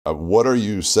What are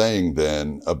you saying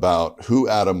then about who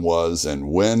Adam was and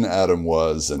when Adam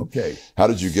was, and Okay. how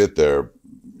did you get there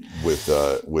with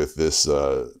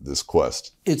this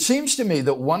quest? It seems to me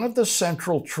that one of the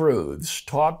central truths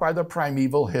taught by the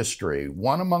primeval history,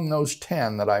 one among those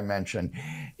 10 that I mentioned,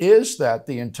 is that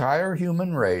the entire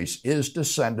human race is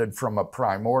descended from a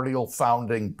primordial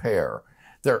founding pair.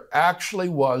 There actually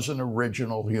was an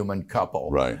original human couple,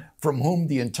 Right. from whom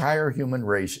the entire human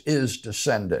race is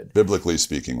descended. Biblically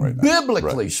speaking, right now.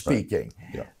 Biblically Right, speaking.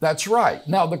 right. Yeah. That's right.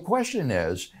 Now, the question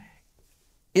is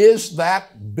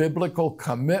that biblical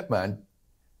commitment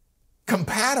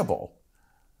compatible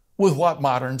with what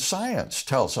modern science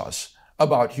tells us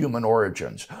about human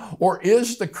origins? Or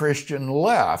is the Christian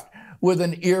left with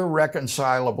an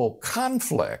irreconcilable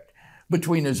conflict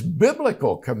between his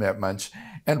biblical commitments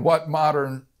and what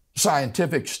modern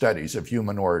scientific studies of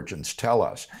human origins tell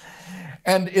us?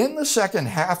 And in the second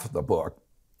half of the book,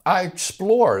 I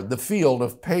explore the field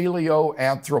of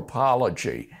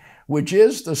paleoanthropology, which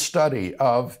is the study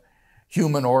of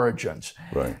human origins.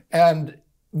 Right. And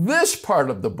this part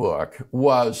of the book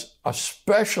was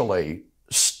especially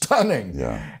stunning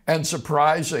Yeah. and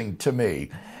surprising to me.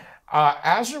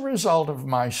 As a result of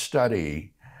my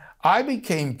study, I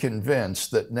became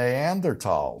convinced that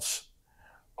Neanderthals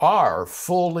are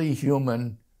fully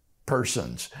human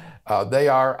persons. They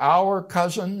are our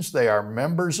cousins, they are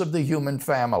members of the human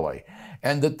family,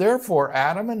 and that therefore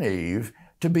Adam and Eve,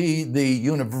 to be the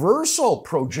universal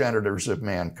progenitors of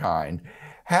mankind,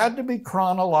 had to be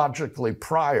chronologically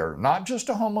prior, not just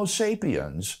to Homo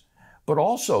sapiens, but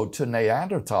also to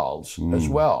Neanderthals as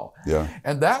well. Yeah.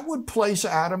 And that would place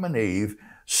Adam and Eve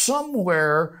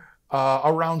somewhere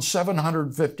around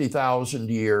 750,000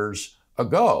 years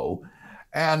ago.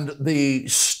 And the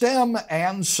stem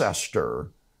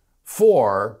ancestor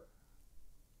for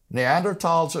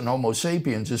Neanderthals and Homo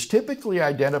sapiens is typically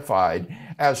identified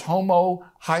as Homo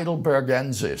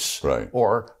heidelbergensis, Right.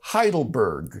 or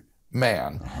Heidelberg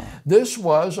man. This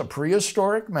was a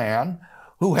prehistoric man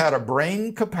who had a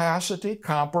brain capacity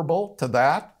comparable to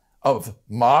that of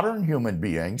modern human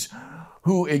beings,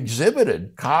 who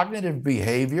exhibited cognitive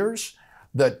behaviors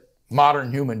that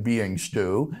modern human beings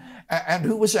do, and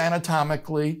who was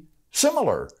anatomically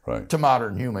similar Right. to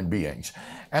modern human beings.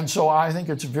 And so I think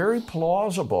it's very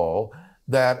plausible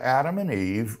that Adam and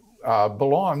Eve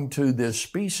belonged to this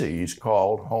species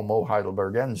called Homo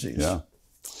heidelbergensis. Yeah.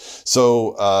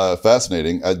 So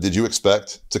fascinating. Did you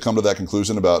expect to come to that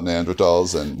conclusion about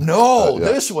Neanderthals? And No, yeah.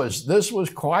 this was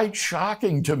quite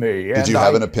shocking to me. Did you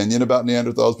have an opinion about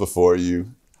Neanderthals before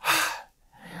you?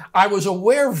 I was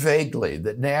aware vaguely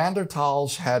that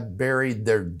Neanderthals had buried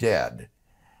their dead,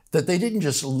 that they didn't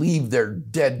just leave their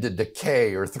dead to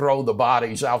decay or throw the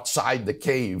bodies outside the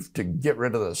cave to get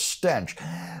rid of the stench,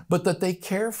 but that they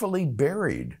carefully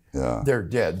buried their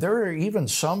dead. There are even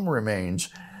some remains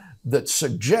that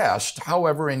suggest,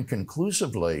 however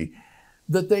inconclusively,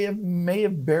 that they may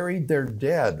have buried their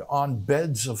dead on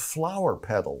beds of flower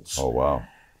petals. Oh, wow.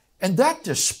 And that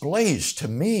displays to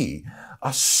me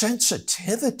a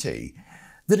sensitivity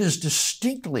that is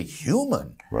distinctly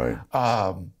human. Right.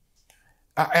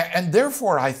 And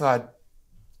therefore I thought,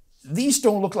 these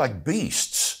don't look like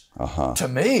beasts to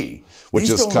me. Which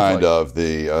These is don't kind look like- of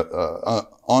the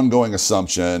ongoing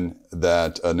assumption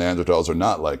that Neanderthals are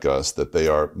not like us, that they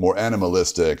are more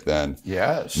animalistic than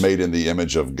Yes. made in the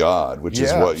image of God, which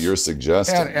is what Yes. you're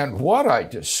suggesting. And what I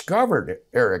discovered,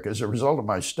 Eric, as a result of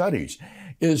my studies,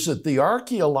 is that the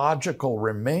archaeological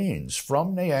remains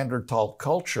from Neanderthal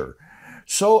culture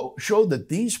show that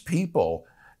these people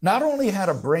not only had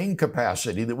a brain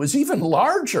capacity that was even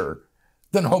larger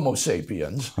than Homo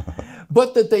sapiens,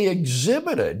 but that they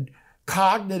exhibited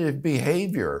cognitive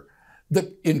behavior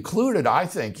that included, I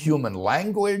think, human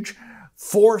language,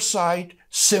 foresight,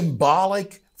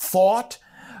 symbolic thought.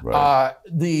 Right.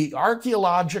 The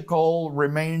archaeological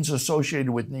remains associated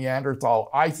with Neanderthal,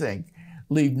 I think,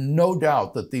 leave no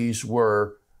doubt that these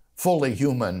were fully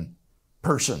human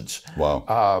persons.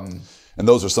 Wow. And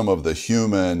those are some of the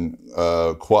human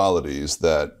qualities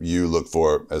that you look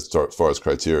for as far as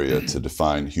criteria to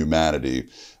define humanity.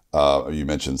 You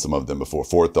mentioned some of them before: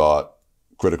 forethought,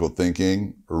 critical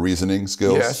thinking, reasoning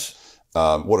skills. Yes.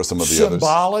 What are some of the others?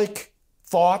 Symbolic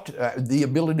thought, the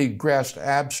ability to grasp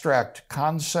abstract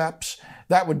concepts,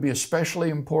 that would be especially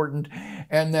important.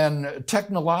 And then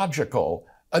technological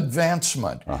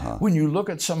advancement. When you look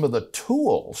at some of the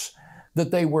tools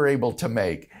that they were able to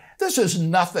make, this is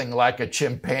nothing like a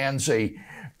chimpanzee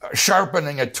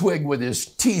sharpening a twig with his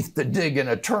teeth to dig in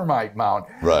a termite mound.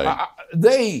 Right.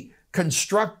 They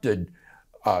constructed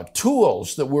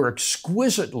tools that were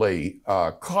exquisitely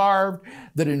carved,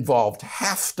 that involved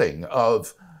hafting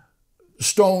of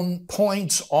stone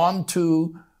points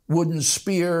onto wooden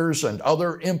spears and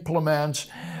other implements.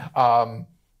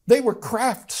 They were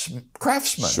craftsmen,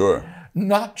 Sure.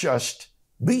 not just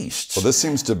beasts. Well, this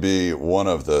seems to be one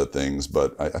of the things,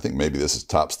 but I think maybe this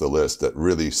tops the list that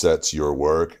really sets your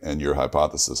work and your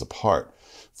hypothesis apart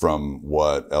from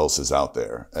what else is out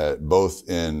there, both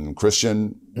in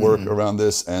Christian work around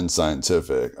this and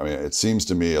scientific. I mean, it seems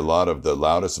to me a lot of the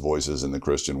loudest voices in the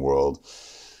Christian world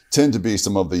tend to be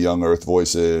some of the young earth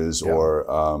voices or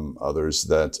others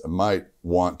that might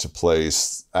want to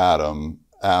place Adam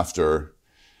after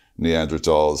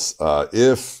Neanderthals,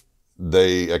 if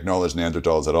they acknowledge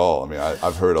Neanderthals at all. I mean,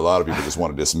 I've heard a lot of people just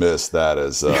want to dismiss that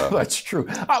as... Yeah, that's true.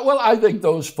 Well, I think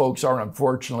those folks are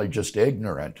unfortunately just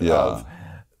ignorant of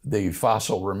the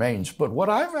fossil remains. But what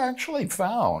I've actually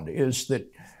found is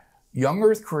that young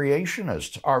earth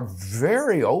creationists are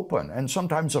very open and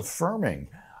sometimes affirming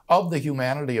of the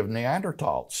humanity of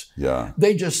Neanderthals. Yeah.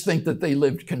 They just think that they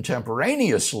lived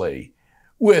contemporaneously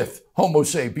with Homo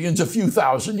sapiens a few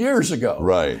thousand years ago.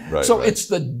 Right. So it's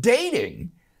the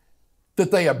dating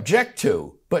that they object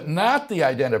to, but not the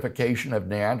identification of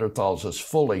Neanderthals as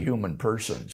fully human persons.